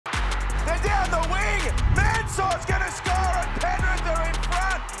Mansour's going to score and Penrith are in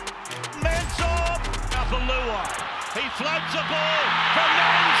front. Mansour, Apalua. He floats the ball for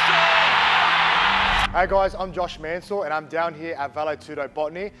Mansour. Hey guys, I'm Josh Mansour and I'm down here at Valet Tudo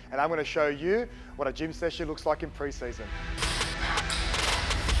Botany and I'm going to show you what a gym session looks like in pre-season.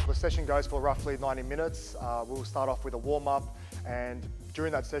 The session goes for roughly 90 minutes. We'll start off with a warm-up, and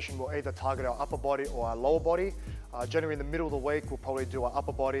during that session we'll either target our upper body or our lower body. Generally in the middle of the week we'll probably do our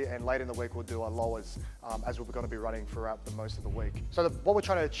upper body, and later in the week we'll do our lowers, as we're going to be running throughout the most of the week. So what we're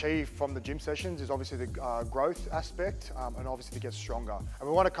trying to achieve from the gym sessions is obviously the growth aspect, and obviously to get stronger. And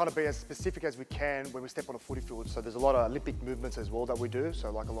we want to kind of be as specific as we can when we step on a footy field. So there's a lot of Olympic movements as well that we do,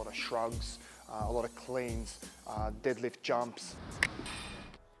 so like a lot of shrugs, a lot of cleans, deadlift jumps.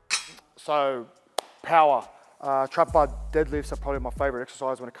 So power, trap bar deadlifts are probably my favorite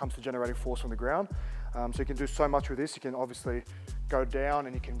exercise when it comes to generating force from the ground. So you can do so much with this. You can obviously go down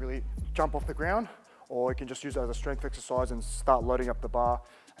and you can really jump off the ground, or you can just use it as a strength exercise and start loading up the bar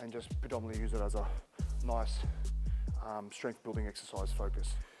and just predominantly use it as a nice strength building exercise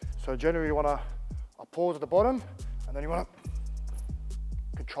focus. So generally you want to pause at the bottom, and then you want to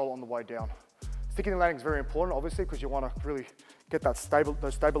control on the way down. Sticking the landing is very important, obviously, because you want to really get that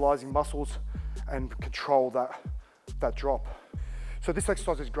those stabilizing muscles and control that drop. So this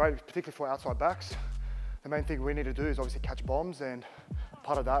exercise is great, particularly for outside backs. The main thing we need to do is obviously catch bombs, and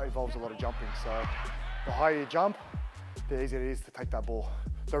part of that involves a lot of jumping. So the higher you jump, the easier it is to take that ball.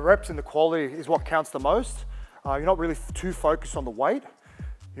 The reps and the quality is what counts the most. You're not really too focused on the weight.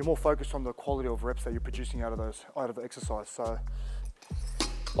 You're more focused on the quality of reps that you're producing out of the exercise. So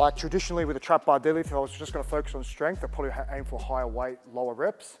like traditionally with a trap bar deadlift, if I was just going to focus on strength, I'd probably aim for higher weight, lower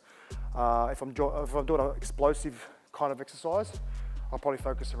reps. If I'm doing an explosive kind of exercise, I'll probably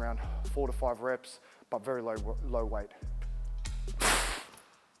focus around 4 to 5 reps, but very low weight.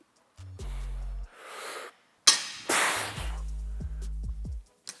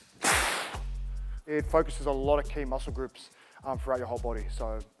 It focuses on a lot of key muscle groups throughout your whole body.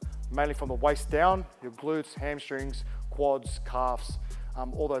 So mainly from the waist down, your glutes, hamstrings, quads, calves,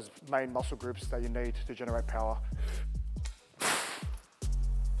 all those main muscle groups that you need to generate power.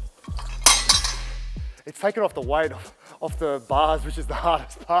 It's taken off the weight off the bars, which is the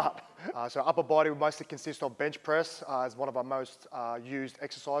hardest part. So upper body mostly consists of bench press as one of our most used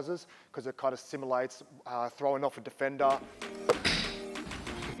exercises, because it kind of simulates throwing off a defender.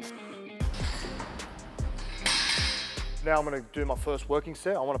 Now I'm going to do my first working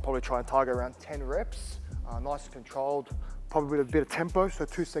set. I want to probably try and target around 10 reps, nice and controlled, probably with a bit of tempo, so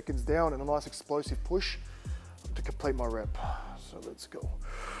 2 seconds down and a nice explosive push to complete my rep. So let's go.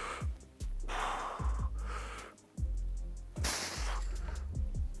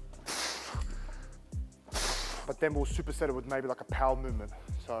 But then we'll superset it with maybe like a power movement.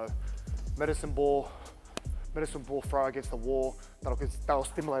 So medicine ball throw against the wall, that'll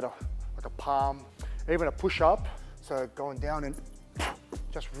stimulate like a palm, even a push up. So going down and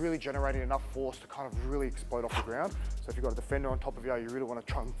just really generating enough force to kind of really explode off the ground. So if you've got a defender on top of you, you really want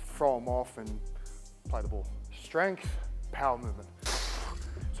to try and throw them off and play the ball. Strength, power movement.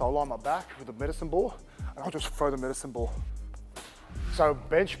 So I'll line my back with the medicine ball and I'll just throw the medicine ball. So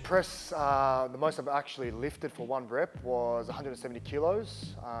bench press, the most I've actually lifted for 1 rep was 170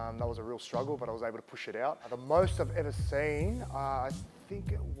 kilos. That was a real struggle, but I was able to push it out. The most I've ever seen, I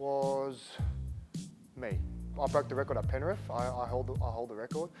think it was me. I broke the record at Penrith. I hold the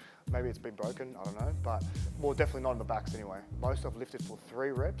record. Maybe it's been broken, I don't know, but well, definitely not in the backs anyway. Most I've lifted for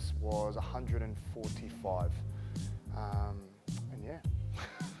 3 reps was 145. And yeah.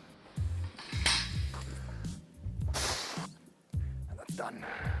 And that's done.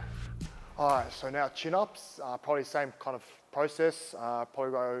 All right, so now chin-ups, probably same kind of process.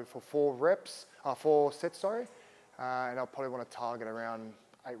 Probably go for 4 sets, sorry. And I'll probably want to target around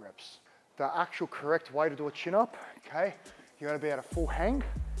 8 reps. The actual correct way to do a chin-up, okay, you're going to be at a full hang.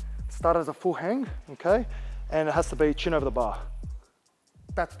 Start as a full hang, okay, and it has to be chin over the bar.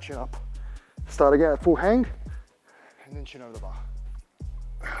 That's a chin-up. Start again at full hang, and then chin over the bar.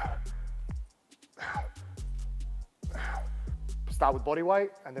 Start with body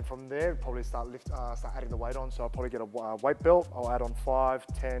weight, and then from there, probably start adding the weight on. So I'll probably get a weight belt. I'll add on 5,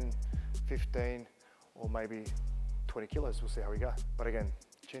 10, 15, or maybe 20 kilos. We'll see how we go. But again,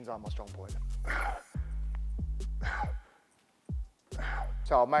 chins aren't my strong point.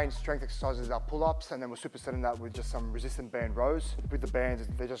 So our main strength exercises are pull-ups, and then we're supersetting that with just some resistant band rows. With the bands,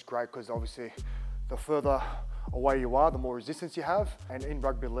 they're just great because obviously the further away you are, the more resistance you have. And in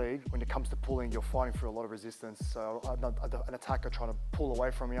rugby league, when it comes to pulling, you're fighting through a lot of resistance. So an attacker trying to pull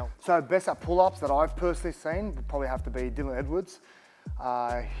away from you. So best at pull-ups that I've personally seen would probably have to be Dylan Edwards.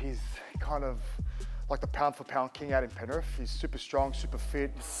 He's kind of like the pound for pound king out in Penrith. He's super strong, super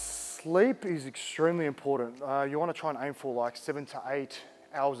fit. Sleep is extremely important. You want to try and aim for like 7 to 8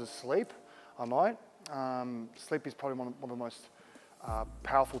 hours of sleep a night. Sleep is probably one of the most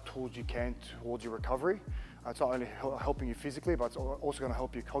powerful tools you can towards your recovery. It's not only helping you physically, but it's also going to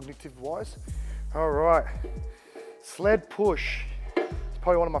help you cognitive-wise. All right, sled push. It's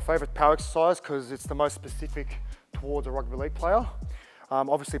probably one of my favorite power exercises because it's the most specific towards a rugby league player.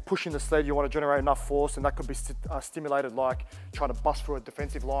 Obviously pushing the sled, you want to generate enough force, and that could be stimulated like trying to bust through a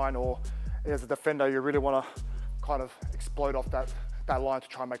defensive line, or as a defender, you really want to kind of explode off that line to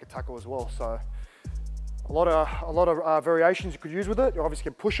try and make a tackle as well. So a lot of variations you could use with it. You obviously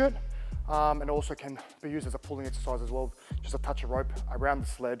can push it, and also can be used as a pulling exercise as well. Just a touch of rope around the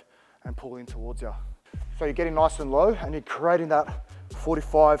sled and pull in towards you. So you're getting nice and low, and you're creating that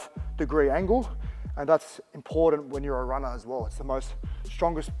 45-degree angle. And that's important when you're a runner as well. It's the most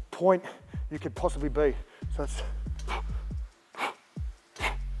strongest point you could possibly be. So it's I'm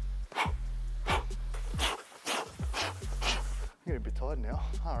getting a bit tired now.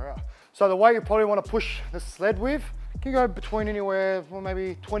 All right. So the weight you probably want to push the sled with can go between anywhere, well,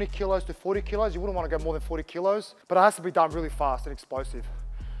 maybe 20 kilos to 40 kilos. You wouldn't want to go more than 40 kilos, but it has to be done really fast and explosive.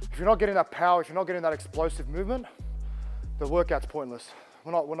 If you're not getting that power, if you're not getting that explosive movement, the workout's pointless.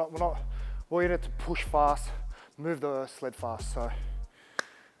 We're in it to push fast, move the sled fast. So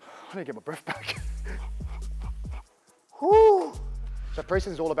I need to get my breath back. Woo! So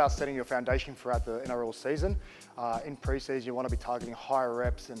pre-season is all about setting your foundation throughout the NRL season. In pre-season, you want to be targeting higher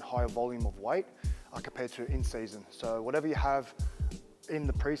reps and higher volume of weight compared to in season. So whatever you have in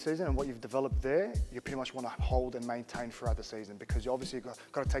the pre-season and what you've developed there, you pretty much want to hold and maintain throughout the season, because you obviously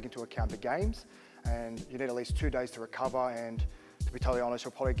got to take into account the games, and you need at least 2 days to recover. And to be totally honest,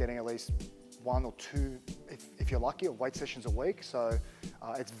 you're probably getting at least 1 or 2, if you're lucky, of weight sessions a week. So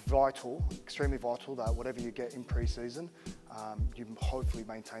it's vital, extremely vital, that whatever you get in pre-season, you hopefully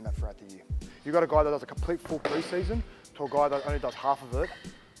maintain that throughout the year. You've got a guy that does a complete full pre-season to a guy that only does half of it.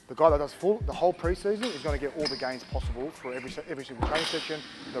 The guy that does the whole pre-season is going to get all the gains possible for every single training session,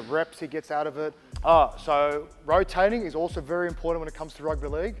 the reps he gets out of it. So rotating is also very important when it comes to rugby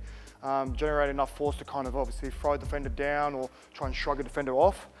league. Generate enough force to kind of obviously throw a defender down or try and shrug a defender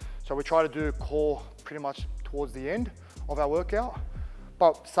off. So we try to do core pretty much towards the end of our workout.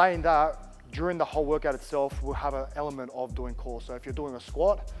 But saying that, during the whole workout itself, we'll have an element of doing core. So if you're doing a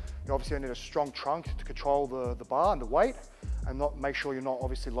squat, you obviously need a strong trunk to control the bar and the weight, and make sure you're not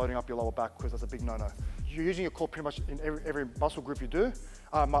obviously loading up your lower back, because that's a big no-no. You're using your core pretty much in every muscle group you do,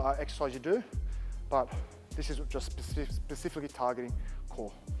 exercise you do, but this is just specifically targeting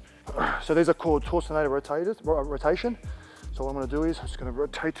core. So these are called torsionated rotation. So what I'm going to do is I'm just going to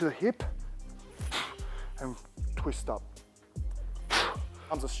rotate to the hip and twist up.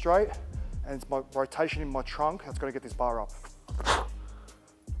 Arms are straight, and it's my rotation in my trunk that's going to get this bar up.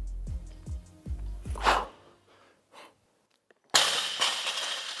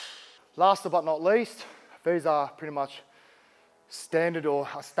 Last but not least, these are pretty much standard or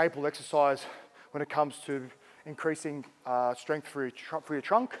a staple exercise when it comes to increasing strength for your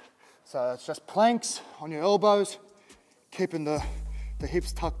trunk. So it's just planks on your elbows, keeping the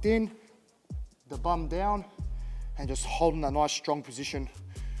hips tucked in, the bum down, and just holding that nice strong position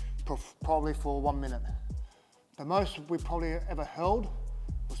probably for 1 minute. The most we probably ever held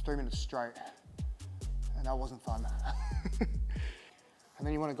was 3 minutes straight, and that wasn't fun. And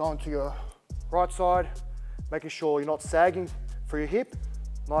then you want to go onto your right side, making sure you're not sagging for your hip,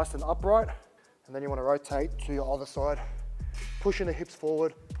 nice and upright. And then you want to rotate to your other side, pushing the hips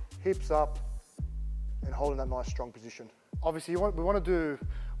forward, hips up, and holding that nice strong position. Obviously, we want to do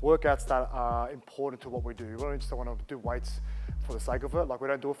workouts that are important to what we do. We don't just want to do weights for the sake of it. Like, we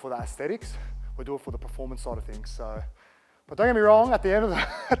don't do it for the aesthetics. We do it for the performance side of things. So, but don't get me wrong. At the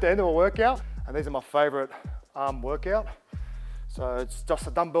end of a workout, and these are my favorite arm workout. So it's just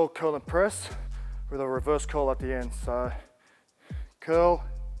a dumbbell curl and press with a reverse curl at the end. So curl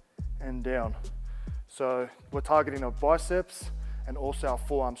and down. So we're targeting our biceps and also our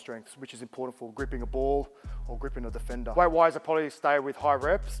forearm strength, which is important for gripping a ball or gripping a defender. Weight-wise, I probably stay with high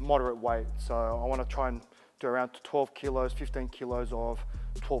reps, moderate weight. So I want to try and do around 12 kilos, 15 kilos of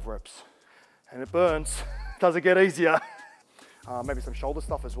 12 reps. And it burns, doesn't get easier. Maybe some shoulder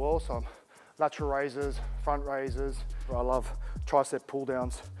stuff as well. So lateral raises, front raises. I love tricep pull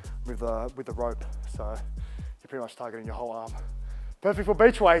downs with the rope. So you're pretty much targeting your whole arm. Perfect for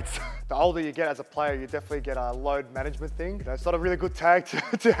beach weights. The older you get as a player, you definitely get a load management thing. You know, it's not a really good tag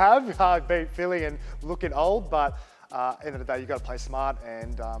to have, feeling and looking old, but at the end of the day, you got to play smart,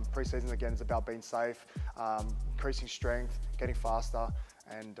 and pre-season again is about being safe, increasing strength, getting faster,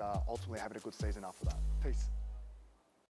 and ultimately having a good season after that. Peace.